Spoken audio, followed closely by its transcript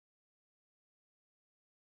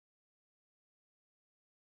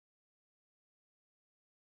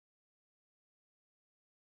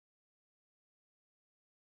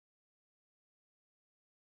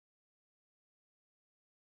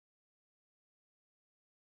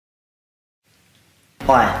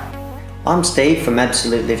Hi, I'm Steve from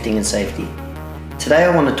Absolute Lifting and Safety. Today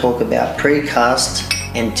I want to talk about precast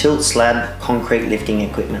and tilt slab concrete lifting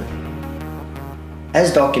equipment.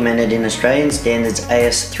 As documented in Australian Standards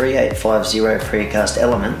AS 3850 precast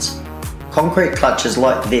elements, concrete clutches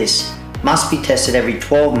like this must be tested every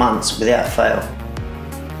 12 months without fail.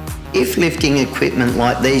 If lifting equipment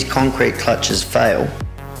like these concrete clutches fail,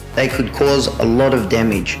 they could cause a lot of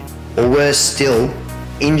damage, or worse still,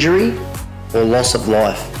 injury or loss of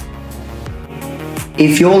life.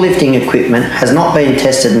 If your lifting equipment has not been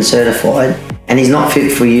tested and certified and is not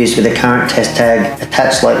fit for use with a current test tag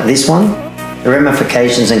attached like this one, the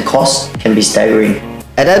ramifications and costs can be staggering.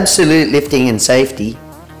 At Absolute Lifting and Safety,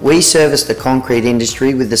 we service the concrete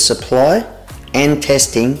industry with the supply and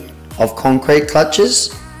testing of concrete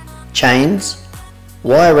clutches, chains,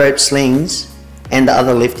 wire rope slings and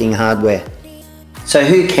other lifting hardware. So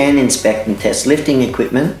who can inspect and test lifting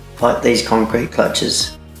equipment like these concrete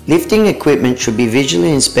clutches? Lifting equipment should be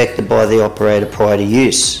visually inspected by the operator prior to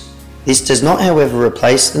use. This does not, however,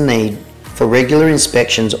 replace the need for regular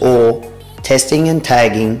inspections or testing and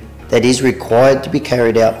tagging that is required to be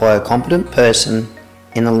carried out by a competent person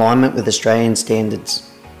in alignment with Australian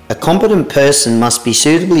standards. A competent person must be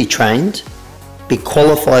suitably trained, be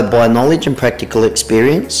qualified by knowledge and practical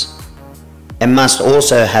experience, and must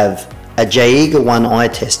also have a JEGA 1 eye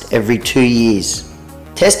test every 2 years.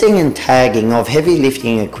 Testing and tagging of heavy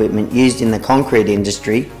lifting equipment used in the concrete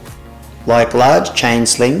industry, like large chain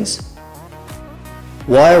slings,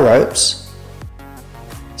 wire ropes,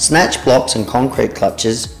 snatch blocks and concrete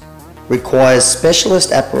clutches, requires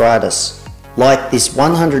specialist apparatus like this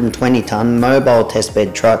 120-ton mobile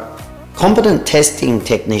testbed truck. Competent testing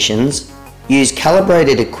technicians use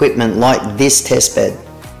calibrated equipment like this testbed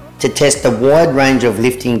to test a wide range of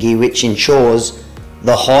lifting gear which ensures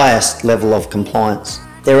the highest level of compliance.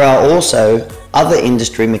 There are also other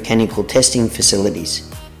industry mechanical testing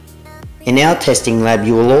facilities. In our testing lab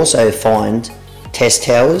you will also find test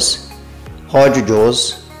towers, hydro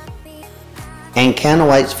jaws and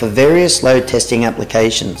counterweights for various load testing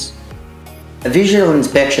applications. A visual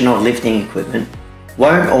inspection of lifting equipment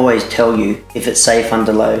won't always tell you if it's safe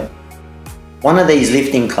under load. One of these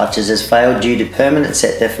lifting clutches has failed due to permanent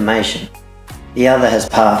set deformation. The other has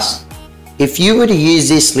passed. If you were to use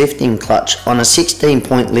this lifting clutch on a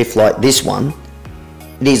 16-point lift like this one,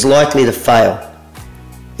 it is likely to fail.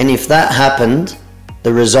 And if that happened,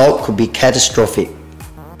 the result could be catastrophic.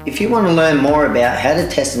 If you want to learn more about how to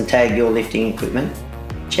test and tag your lifting equipment,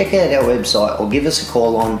 check out our website or give us a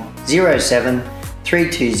call on 07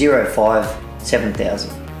 3205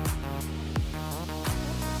 7000.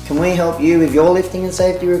 Can we help you with your lifting and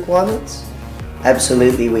safety requirements?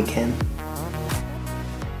 Absolutely we can.